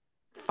is like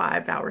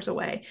 5 hours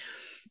away.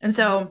 And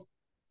so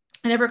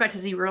I never got to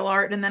see real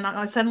art. And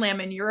then suddenly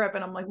I'm in Europe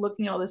and I'm like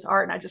looking at all this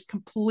art and I just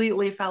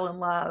completely fell in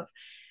love.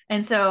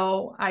 And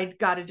so I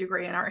got a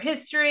degree in art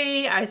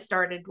history. I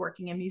started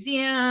working in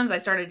museums. I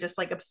started just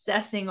like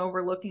obsessing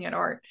over looking at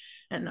art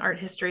and art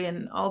history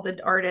and all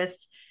the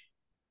artists.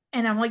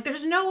 And I'm like,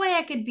 there's no way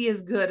I could be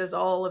as good as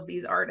all of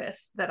these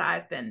artists that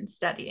I've been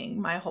studying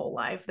my whole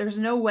life. There's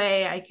no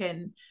way I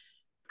can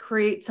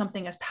create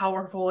something as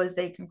powerful as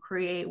they can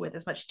create with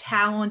as much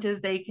talent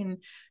as they can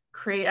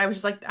create. I was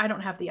just like, I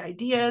don't have the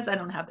ideas. I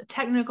don't have the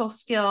technical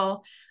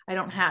skill. I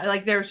don't have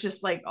like, there's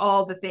just like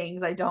all the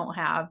things I don't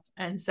have.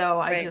 And so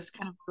I Right. just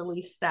kind of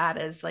released that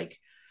as like,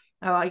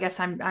 oh, I guess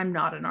I'm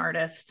not an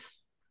artist.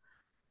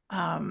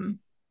 Um,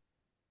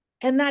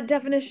 And that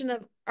definition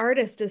of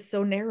artist is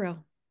so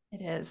narrow.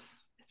 it is.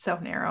 It's so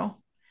narrow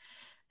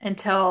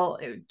until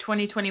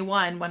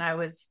 2021 when I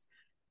was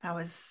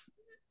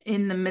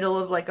in the middle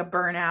of like a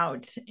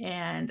burnout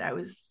and I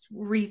was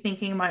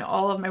rethinking my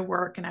all of my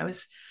work and I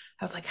was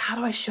like, how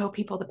do I show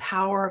people the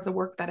power of the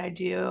work that I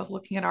do,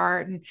 looking at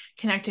art and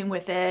connecting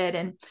with it?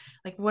 And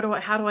like,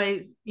 how do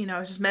I, I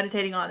was just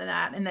meditating on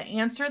that. And the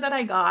answer that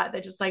I got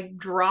that just like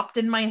dropped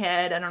in my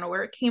head, I don't know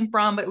where it came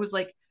from, but it was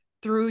like,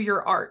 through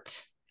your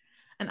art.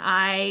 And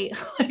I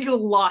like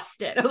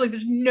lost it. I was like,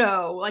 there's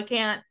no, I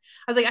can't.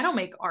 I was like, I don't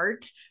make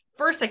art.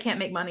 First, I can't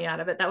make money out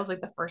of it. That was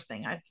like the first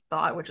thing I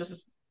thought, which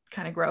was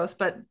kind of gross,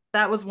 but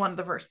that was one of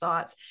the first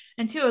thoughts.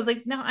 And two, I was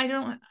like, no, I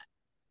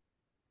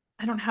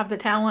don't have the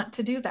talent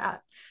to do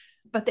that.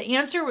 But the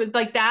answer was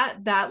like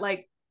that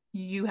like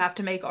you have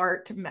to make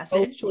art Oh,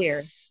 message clear.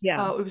 was, Yeah.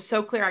 oh, it was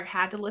so clear. I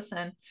had to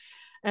listen.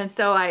 And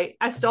so I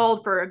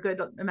stalled for a good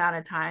amount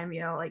of time,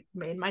 like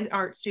made my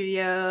art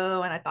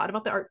studio and I thought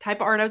about the type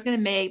of art I was going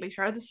to make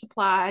sure I had the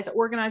supplies,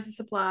 organize the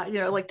supplies,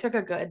 like took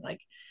a good, like,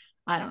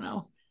 I don't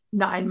know,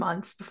 9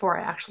 months before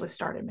I actually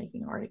started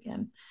making art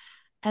again.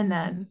 And Mhm.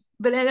 then,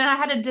 but then I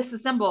had to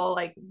disassemble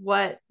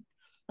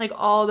like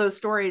all those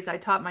stories I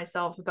taught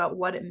myself about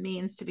what it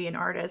means to be an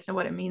artist and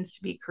what it means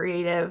to be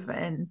creative.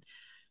 And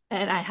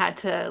I had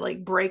to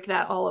like break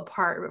that all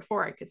apart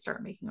before I could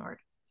start making art,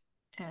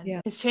 and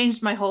Yeah. it's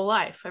changed my whole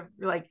life.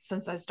 Like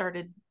since I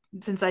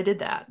did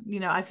that,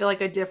 I feel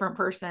like a different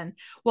person.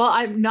 Well,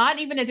 I'm not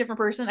even a different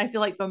person. I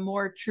feel like a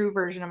more true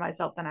version of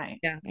myself than I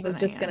Yeah. I than was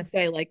I just gonna am.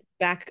 say, like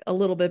back a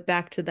little bit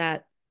back to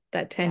that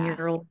Yeah.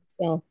 10-year-old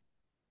self.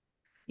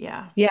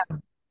 Yeah. Yeah.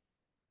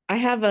 I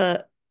have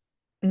a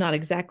not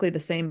exactly the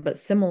same, but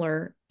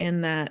similar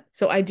in that.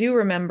 So I do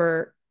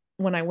remember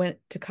when I went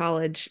to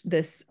college,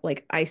 this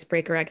like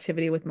icebreaker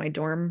activity with my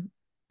dorm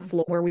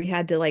floor where we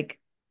had to like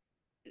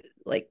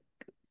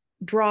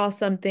draw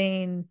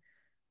something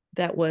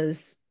that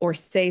was or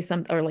say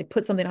something or like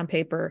put something on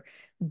paper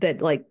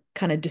that like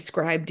kind of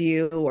described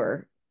you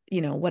or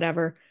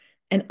whatever.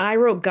 And I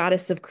wrote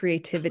Goddess of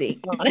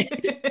Creativity on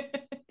it.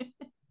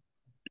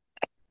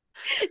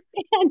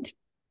 And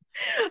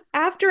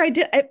after I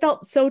did, it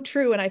felt so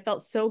true and I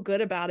felt so good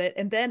about it.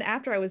 And then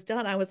after I was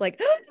done, I was like,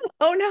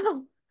 oh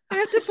no, I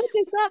have to put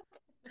this up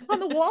on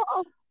the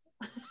wall.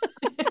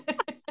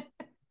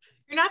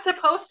 You're not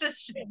supposed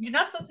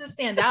to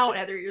stand out,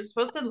 Heather. You're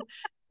supposed to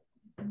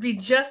be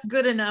just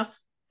good enough.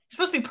 You're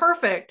supposed to be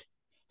perfect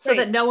so that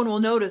Right. no one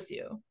will notice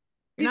you.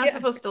 You're not Yeah.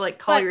 supposed to like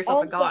call But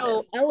yourself a also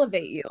goddess.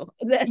 elevate you.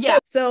 Yeah.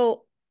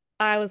 So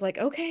I was like,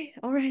 okay,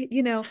 all right,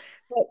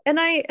 and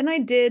I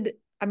did,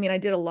 I mean, I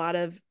did a lot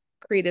of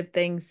creative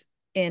things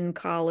in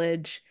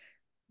college,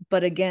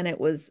 but again, it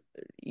was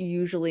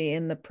usually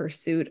in the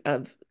pursuit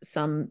of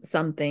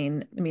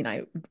something. I mean,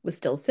 I was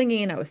still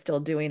singing, I was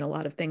still doing a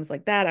lot of things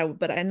like that. I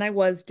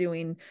was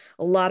doing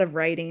a lot of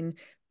writing,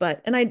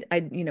 but and I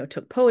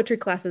took poetry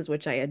classes,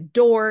 which I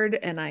adored,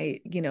 and I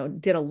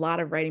did a lot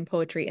of writing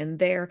poetry in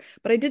there,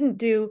 but I didn't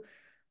do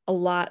a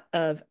lot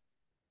of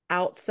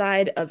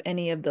outside of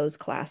any of those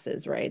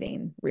classes writing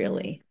Mm-hmm.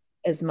 really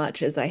as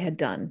much as I had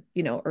done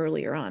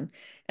earlier on.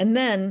 And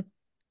then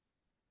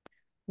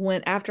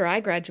when after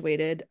I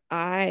graduated,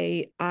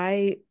 I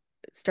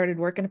started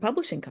working a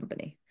publishing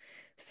company.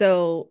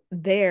 So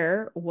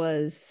there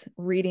was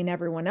reading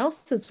everyone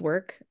else's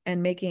work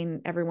and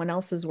making everyone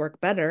else's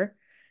work better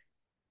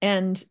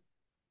and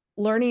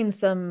learning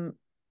some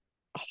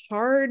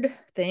hard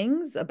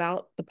things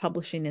about the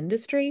publishing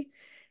industry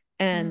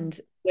Mm-hmm.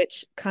 and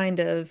which kind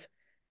of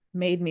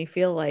made me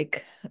feel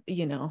like,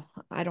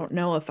 I don't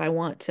know if I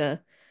want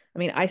to. I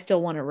mean, I still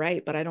want to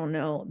write, but I don't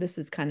know. This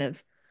is kind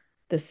of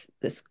this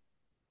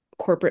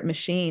corporate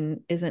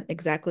machine isn't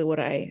exactly what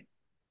I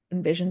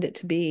envisioned it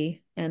to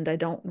be, and I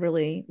don't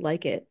really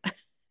like it.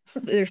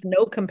 There's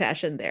no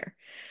compassion there,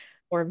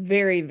 or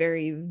very,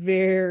 very,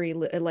 very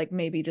like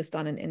maybe just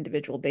on an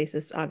individual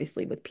basis,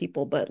 obviously with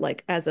people, but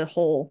like as a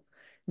whole,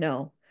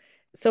 no.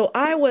 So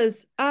I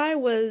was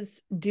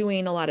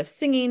doing a lot of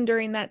singing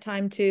during that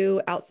time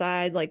too,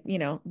 outside, like,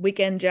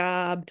 weekend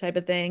job type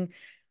of thing.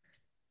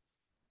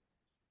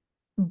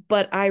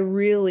 But I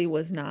really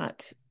was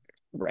not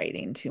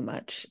writing too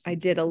much. I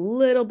did a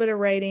little bit of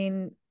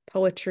writing,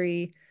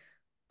 poetry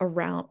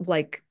around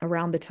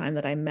the time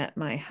that I met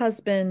my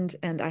husband,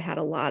 and I had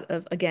a lot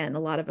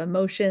of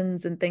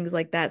emotions and things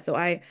like that. So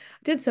I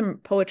did some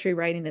poetry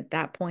writing at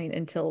that point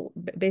until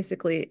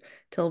basically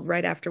till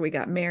right after we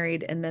got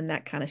married, and then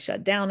that kind of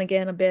shut down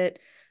again a bit.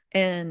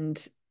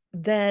 And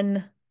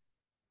then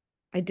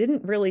I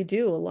didn't really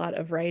do a lot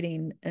of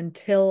writing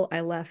until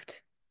I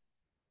left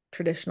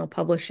traditional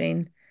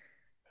publishing,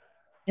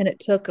 and it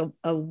took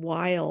a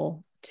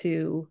while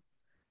to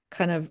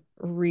kind of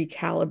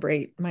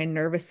recalibrate my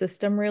nervous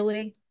system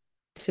really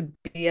to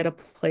be at a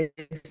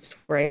place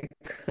where I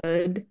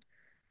could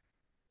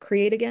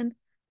create again.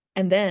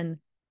 And then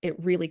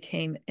it really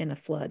came in a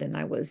flood, and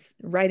I was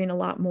writing a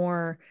lot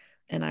more,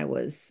 and I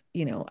was,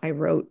 I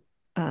wrote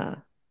a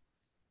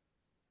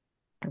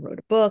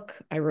book.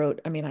 I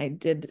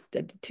did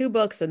two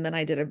books, and then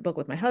I did a book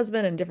with my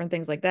husband and different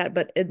things like that.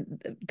 But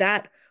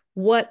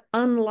what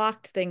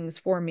unlocked things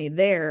for me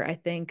there, I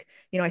think,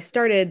 I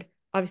started,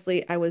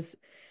 obviously, I was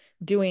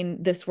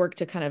doing this work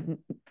to kind of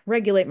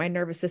regulate my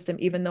nervous system,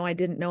 even though I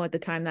didn't know at the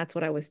time that's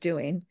what I was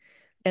doing.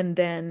 And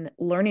then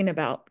learning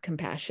about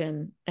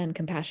compassion and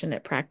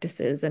compassionate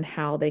practices and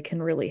how they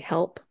can really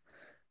help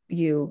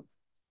you.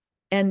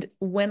 And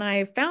when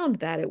I found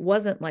that it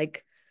wasn't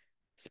like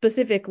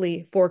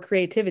specifically for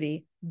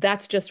creativity,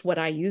 that's just what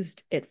I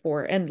used it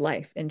for, and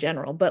life in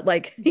general. But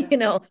like,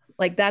 Yeah.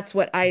 like that's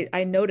what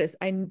I noticed.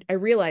 I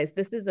realized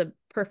this is a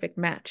perfect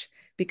match,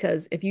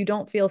 because if you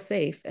don't feel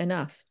safe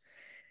enough,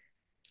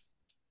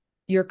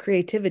 your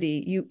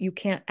creativity, you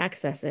can't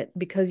access it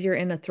because you're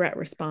in a threat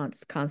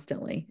response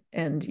constantly,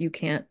 and you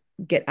can't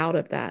get out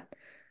of that.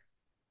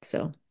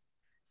 So,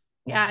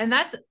 Yeah. And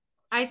that's,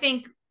 I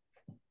think,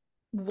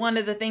 one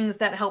of the things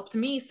that helped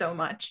me so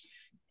much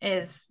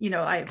is,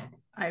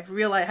 I've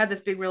realized I had this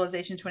big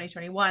realization in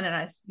 2021, and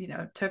I,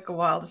 took a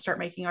while to start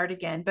making art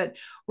again. But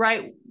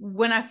right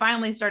when I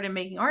finally started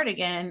making art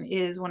again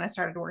is when I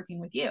started working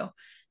with you.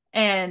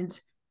 And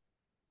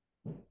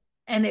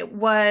it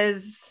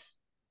was,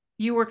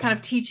 you were kind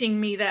of teaching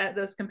me that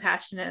those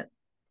compassionate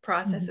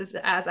processes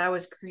as I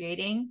was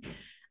creating.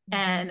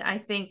 And I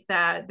think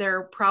that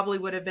there probably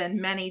would have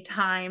been many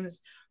times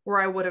where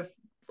I would have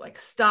like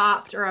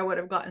stopped, or I would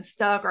have gotten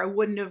stuck, or I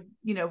wouldn't have,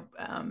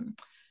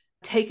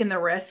 taken the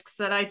risks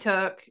that I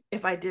took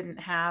if I didn't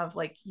have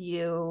like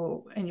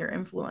you and your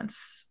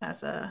influence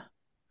as a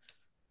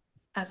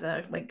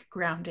like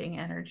grounding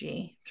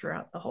energy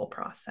throughout the whole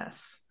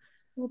process.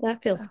 well,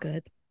 that So, feels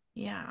good.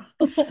 yeah.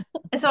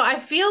 And so I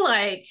feel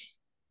like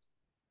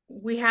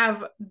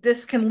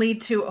this can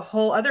lead to a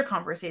whole other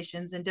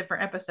conversations in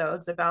different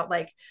episodes about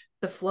like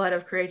the flood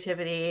of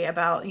creativity,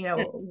 about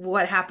Yes.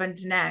 what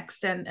happened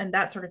next, and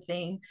that sort of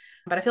thing.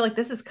 But I feel like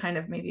this is kind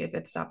of maybe a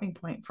good stopping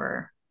point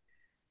for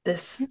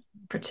this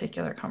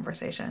particular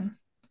conversation.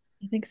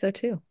 I think so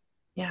too.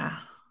 Yeah.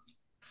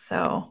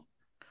 So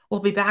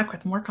we'll be back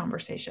with more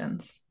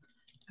conversations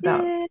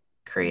about Yeah.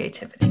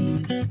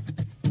 creativity.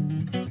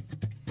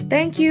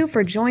 Thank you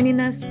for joining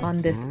us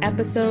on this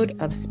episode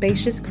of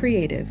Spacious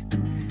Creative.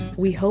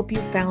 We hope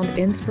you found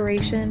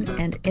inspiration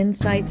and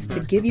insights to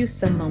give you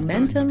some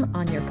momentum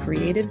on your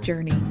creative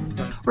journey.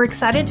 We're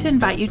excited to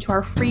invite you to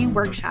our free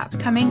workshop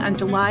coming on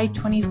July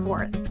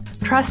 24th.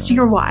 Trust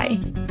your why.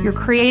 Your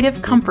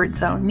creative comfort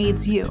zone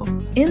needs you.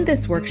 In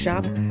this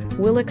workshop,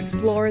 we'll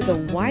explore the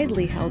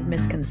widely held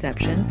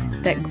misconception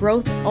that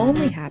growth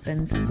only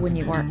happens when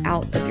you are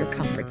out of your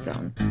comfort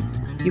zone.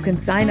 You can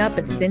sign up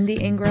at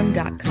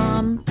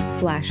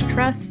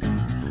cindyingram.com/trust.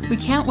 We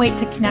can't wait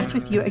to connect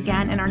with you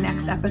again in our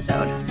next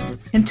episode.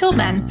 Until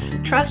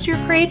then, trust your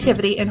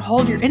creativity and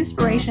hold your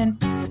inspiration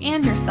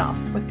and yourself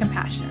with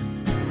compassion.